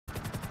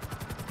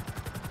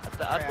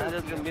thought they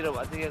was gonna meet up.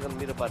 I think you're gonna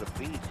meet up by the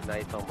beach. Now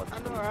you talking about. I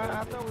know.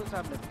 I thought we was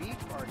having a beach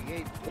party.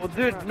 Hey, well,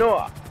 dude,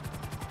 no.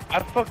 I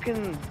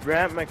fucking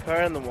rammed my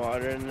car in the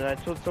water, and then I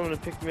told someone to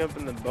pick me up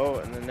in the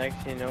boat, and the next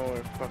thing you know,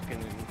 we're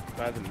fucking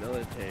by the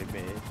military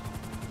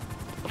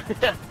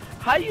base.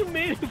 How you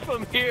made it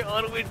from here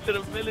all the way to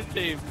the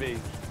military base?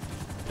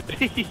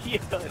 Yo,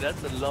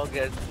 that's a long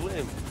ass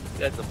swim.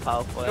 That's a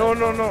powerful.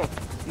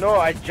 No,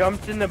 I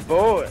jumped in the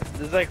boat.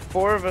 There's like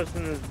 4 of us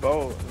in this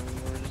boat,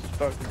 and we're just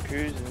fucking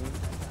cruising.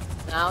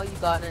 Now you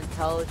got an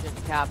intelligent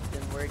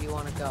captain. Where do you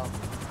want to go?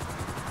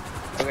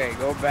 Okay,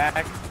 go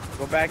back.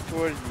 Go back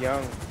towards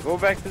Young. Go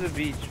back to the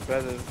beach by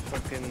the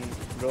fucking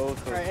roller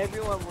coaster. Alright,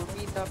 everyone, we're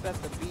meeting up at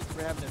the beach.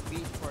 We're having a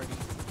beach party.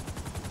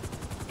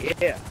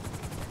 Yeah.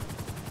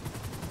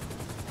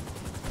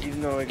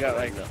 Even though we got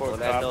like 4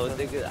 cops. I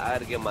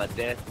gotta get my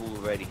dance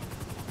move ready.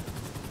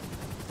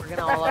 We're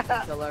gonna all have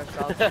to kill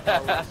ourselves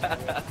until we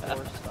have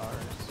 4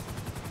 stars.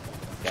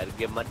 Gotta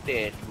get my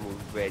dance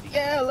move ready.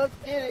 Yeah, let's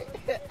get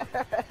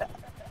it.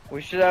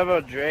 We should have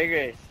a drag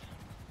race.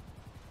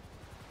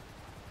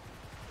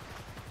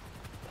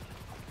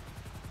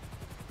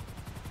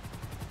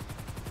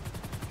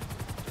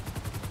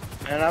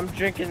 And I'm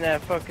drinking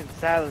that fucking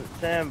Silent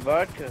Sam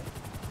vodka.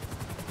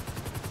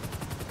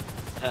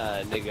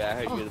 Nigga, I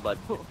heard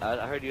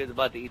you was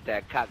about to eat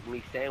that cock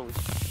meat sandwich.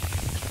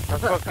 My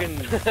fucking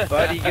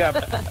buddy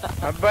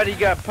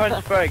got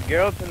punched by a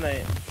girl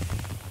tonight.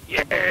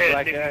 Yeah,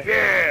 Black nigga,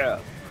 guy.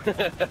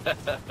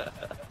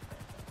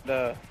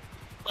 yeah.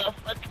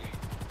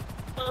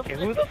 Okay,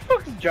 who the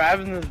fuck's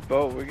driving this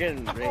boat? We're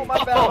getting raised. Oh,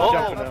 my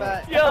bad, my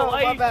bad. Yo,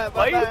 my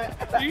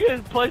bad. You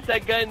just punched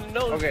that guy in the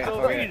nose. Okay, so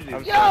okay. crazy.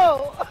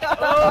 Yo!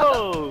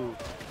 Oh!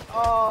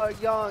 Oh,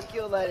 Young,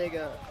 kill that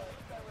nigga.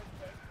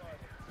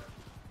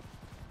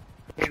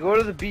 Hey, go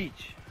to the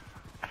beach.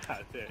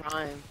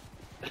 Time.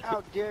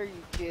 How dare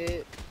you,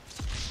 kid?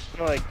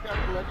 No, like,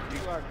 Trying to let you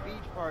do our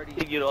beach party.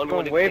 You're the only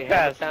one that way can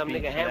hammer past time, the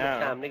nigga, beach hammer now.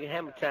 time, nigga,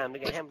 hammer time,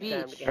 nigga, hammer time,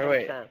 nigga, Or hammer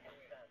wait. time.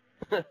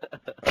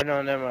 Oh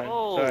no, never mind.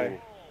 Oh. Sorry.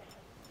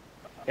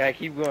 Yeah,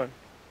 keep going.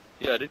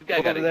 Yo, this guy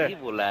Go got over an there.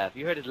 evil laugh.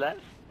 You heard his laugh?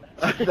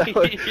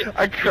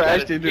 I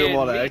crashed into him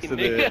on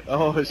accident.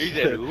 Oh He said,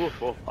 shit. ooh,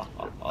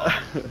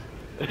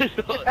 This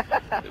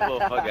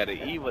motherfucker got an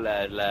evil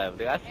ass laugh.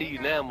 Nigga, I see you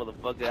now,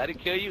 motherfucker. I didn't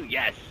kill you?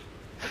 Yes!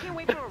 I can't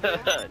wait for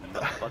a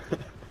No, fuck.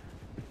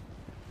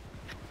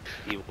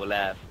 Evil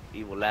laugh,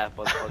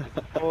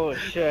 motherfucker. Oh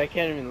shit, I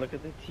can't even look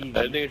at the TV.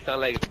 That nigga sound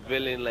like a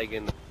villain, like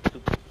in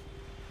super.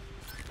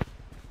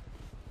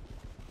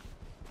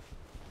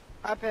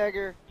 Hi,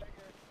 Pegger.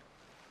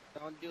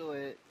 Don't do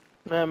it.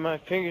 Man, my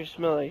fingers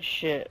smell like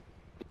shit.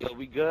 Yo,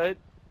 we good?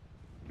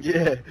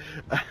 Yeah.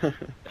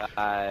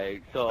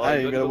 Alright, so I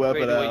ain't you gonna only whip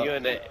go it crazy when out. you're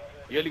in the.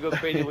 You only go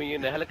crazy when you're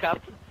in the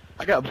helicopter?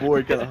 I got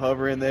bored kind of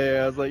hovering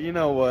there. I was like, you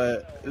know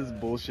what? This is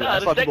bullshit. I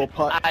saw people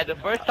punch. The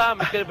first time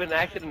it could have been an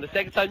accident. The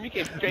second time you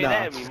came straight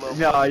at me, motherfucker.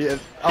 No, yeah.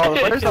 Oh, the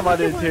first time I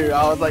did too.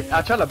 I was like,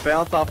 I tried to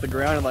bounce off the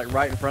ground and like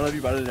right in front of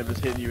you, but I didn't end up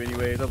just hitting you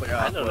anyways. I was like, oh,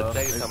 I know well,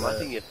 the second time I it's,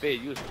 seen your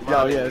face, you was Yo,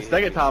 smiling. yeah, the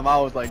second time I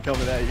was like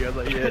coming at you. I was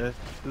like, yeah, this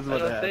is what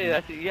happened.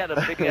 I see you had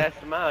a big ass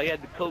smile. You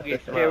had the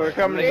Colgate smile. Okay, we're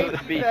coming to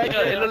the beach.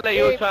 It looked like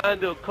you were trying to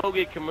do a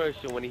Colgate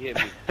commercial when he hit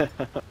me.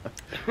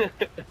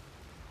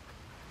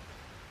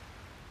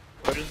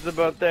 What is the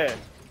boat there?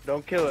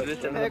 Don't kill it.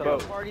 Listen to the Pegger,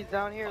 boat. party's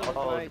down here. Looks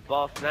Oh, like the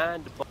boss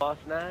 9, the boss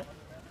 9.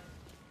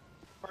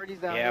 party's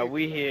down Yeah,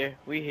 here.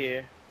 we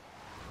here.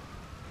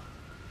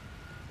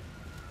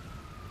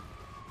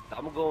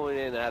 I'm going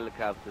in a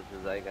helicopter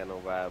since I ain't got no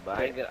ride, but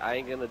I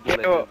ain't gonna do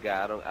like Yo, this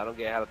guy. I don't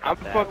get I'm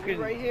helicopter. fucking.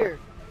 right here.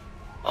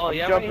 Oh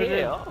yeah, I'm right jumping here.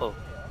 in. Oh,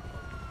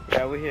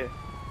 Yeah, we here.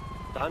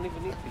 I don't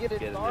even need to Get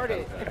it in the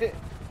started. helicopter.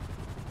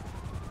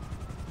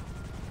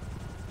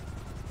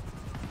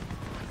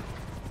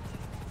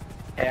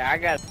 Yeah, I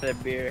got the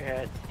beer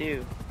hat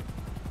too.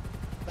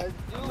 Let's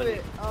do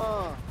it.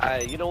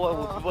 Alright, you know what?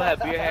 When people have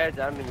beer hats,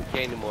 I don't even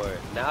care anymore.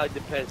 Now it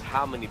depends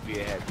how many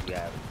beer hats you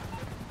have.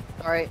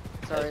 Sorry.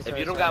 If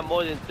you don't got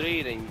more than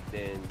 3, then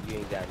you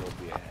ain't got no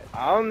beer hat.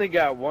 I only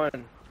got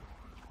 1.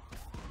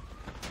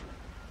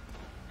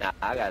 Nah,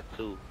 I got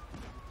 2.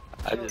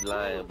 I just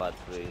lying about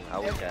 3. I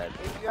wish I had.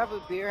 If you have a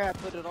beer hat,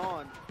 put it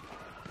on.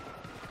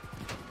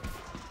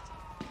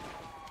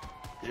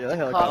 Yeah, that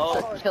hell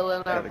Cops are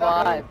killing our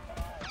vibe.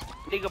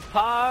 Nigga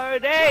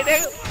party,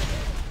 nigga!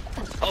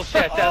 Oh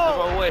shit, that's the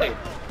wrong way.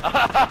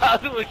 I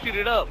was gonna shoot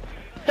it up.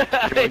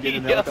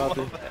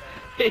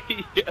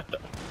 Yo,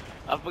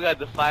 I forgot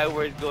the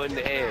fireworks go in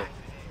the air.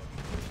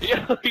 Yo,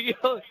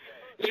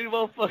 this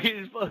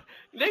motherfucker,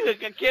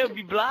 nigga, I can't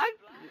be blocked.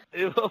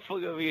 This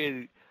motherfucker over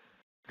here,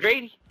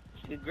 Grady,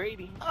 it's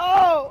Grady.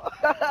 Oh!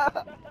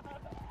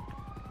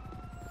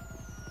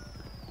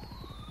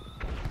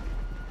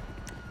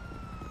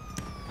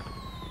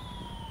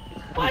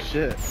 What? Oh,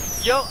 shit.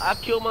 Yo, I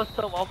killed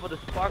myself off of the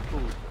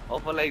sparkles,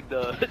 off of like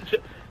the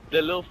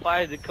the little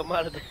fires that come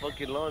out of the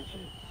fucking launcher.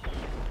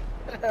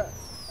 Yeah,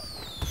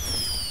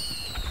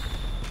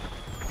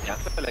 I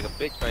feel like a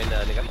bitch right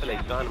now, nigga. I feel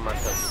like drowning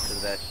myself because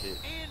of that shit.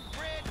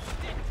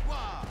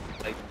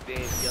 like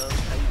damn young.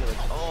 How you gonna?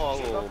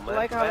 Oh I man.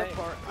 like how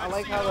I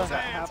like how the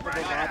half of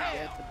the lobby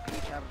at the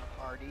beach having a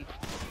party.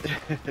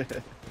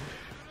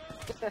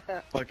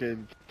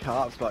 Fucking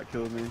cop spot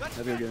killed me. I'm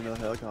gonna get another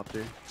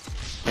helicopter.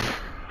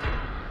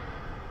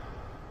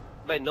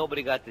 But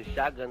nobody got the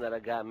shotgun that I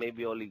got.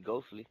 Maybe only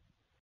Ghostly.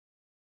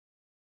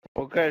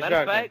 What kind of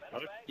Matter of shotgun? fact,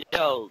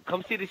 yo,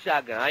 come see the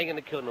shotgun. I ain't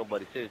gonna kill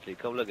nobody. Seriously,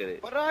 come look at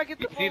it. What did I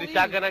get You the see the police?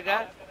 shotgun I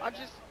got? I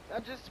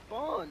just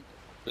spawned.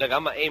 Look,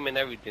 I'm aiming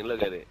everything.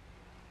 Look at it.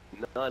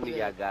 None of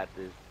y'all got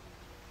this.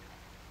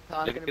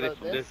 Talking Look at it about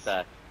from this this.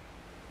 side.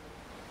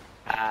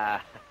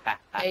 Ah.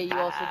 Hey, you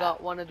also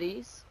got one of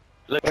these?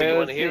 Look, Wait, you let's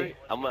wanna hear see. it?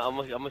 I'm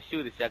gonna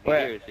shoot it so I can Wait,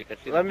 hear it. So you can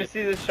see Let the me see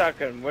difference. this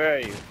shotgun. Where are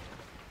you?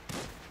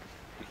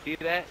 You see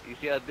that? You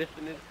see how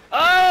different it is?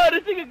 Oh,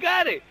 this nigga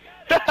got it!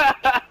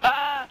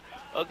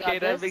 Okay,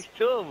 Got that this? makes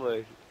two of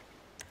us.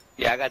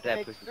 Yeah, I got that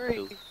Makes pistol three.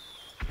 too.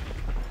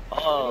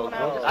 Oh, Anyone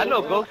have this I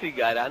know pistol? Ghosty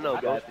got it. I know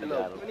Ghosty got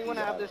Does it. anyone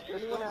have this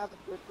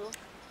pistol?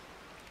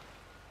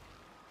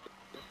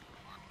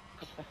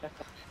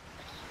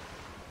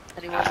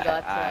 Anyone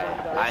got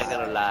I ain't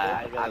gonna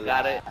lie.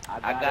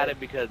 I got it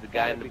because the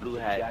guy in the blue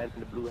hat.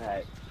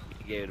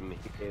 He gave it to me.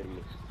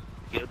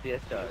 Guilty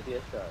as charged.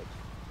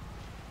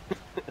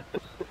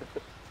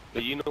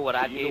 But you know what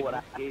I gave him?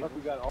 I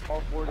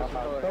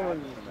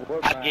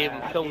gave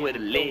him somewhere to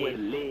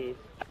live.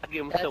 I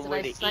gave him That's a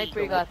somewhere nice to sniper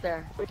you eat. got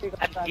there.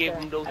 I gave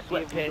him those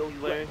sweatpants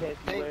he's wearing.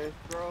 Thanks,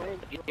 bro.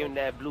 I gave him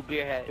that blue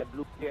beer hat.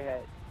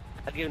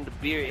 I gave him the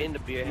beer in the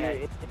beer hat.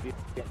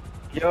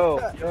 Yo,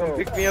 come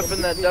pick me up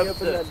in that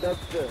dumpster.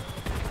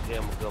 Give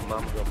him a good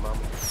mama.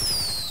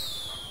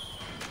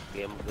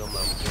 Give him a good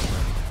mama.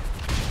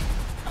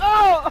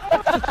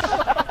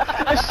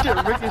 That shit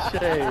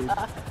ricocheted.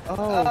 Oh,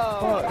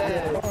 fuck.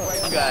 man.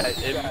 You guys,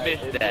 it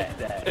missed that.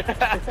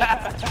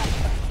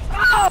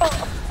 Oh,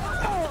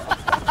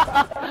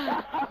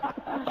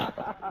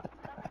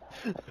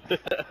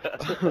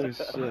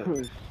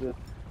 shit.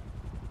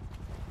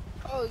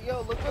 Oh,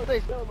 yo, look what they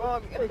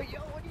spawned. Yo, what are you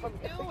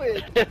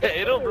doing?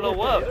 It don't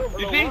blow up.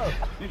 You see?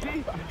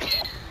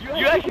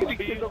 You actually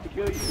kill you.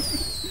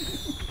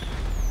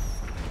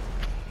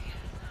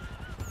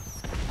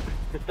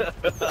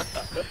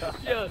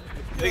 Yo,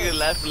 nigga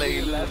laugh like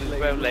you lose his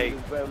breath like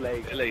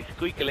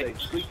squeaking.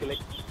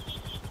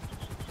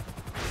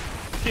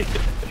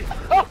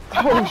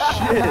 Oh,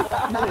 shit.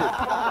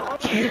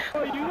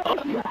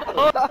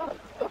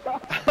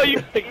 Oh, you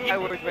think I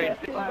was right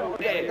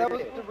there? That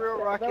was the real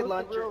rocket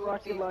launcher. I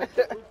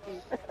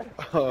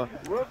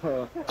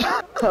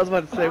was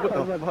about to say,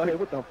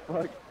 what the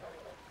fuck?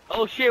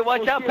 Oh shit,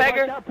 watch out,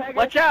 Pegger!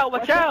 Watch out!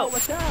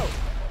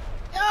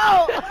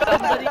 Yo!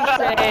 Somebody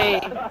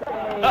say,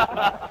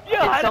 Yo,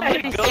 how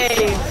somebody did that go?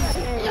 say,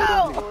 Yo!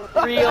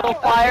 real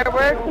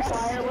fireworks?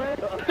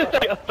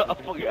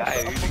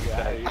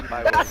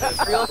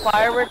 Real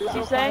fireworks,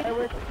 you say?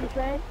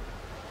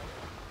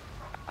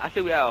 I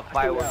said we have a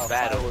fireworks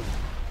battle.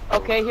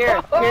 Okay,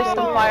 here's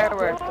some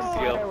fireworks.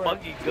 Yo,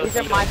 funky These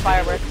are my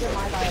fireworks.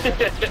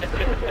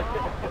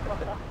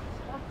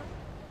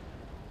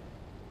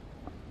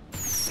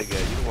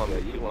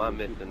 Nigga, you don't want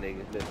to miss a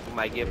nigga. You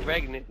might get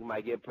pregnant.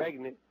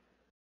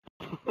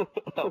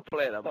 I'm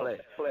playing.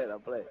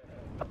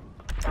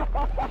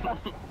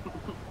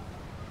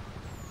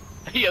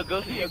 Yo,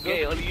 go see your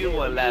gay. Only you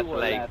one last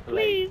like.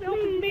 Please,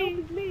 open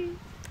me.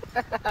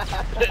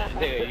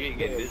 Nigga, you ain't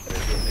getting this.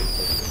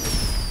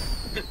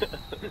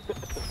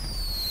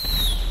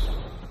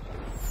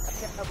 I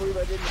can't believe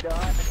I didn't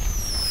die.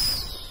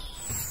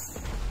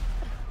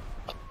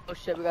 Oh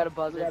shit, we got a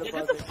buzzer.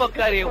 Get the fuck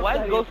out of here.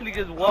 Why is Ghostly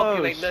just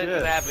walking like nothing's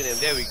shit. happening?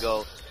 There we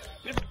go.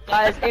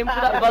 Guys, aim for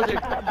that buzzer.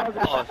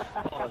 Pause.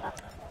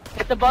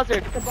 Hit the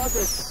buzzer.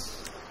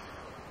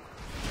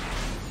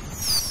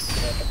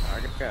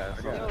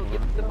 Yo,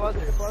 get the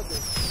buzzer.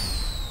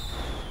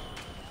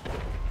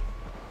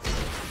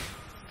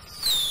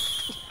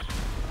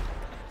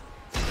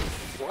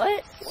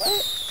 What?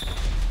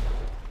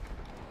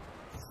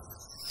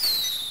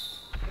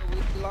 We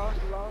lost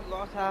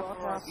half of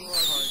our beach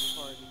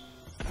party.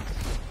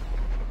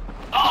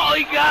 Oh,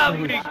 he got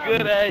me.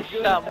 Good ass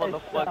shot,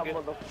 motherfucker.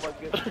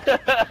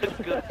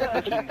 Good.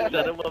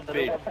 Son of a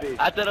bitch.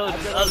 I thought it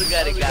was the other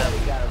guy that got me.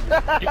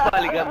 He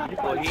probably got me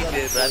before he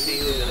did, but I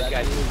think he was gonna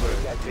catch you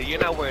first. You're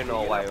not wearing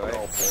all white, right?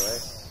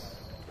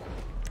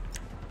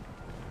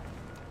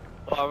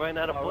 Oh, I ran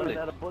out of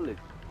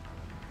bullets.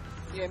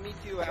 Yeah, me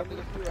too. After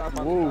the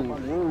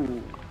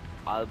Whoa.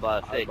 I was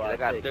about to say, 'cause I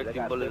got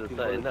 13 bullets or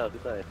something else.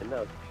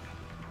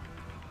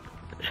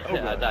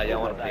 I thought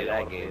y'all want to play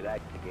that game.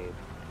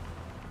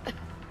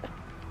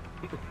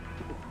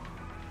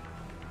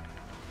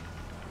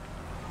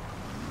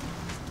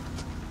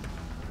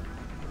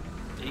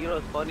 You know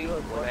what's funny?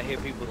 When I hear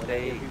people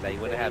say, like,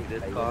 when they have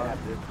this car,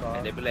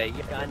 and they be like,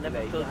 yeah, I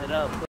never filled it up.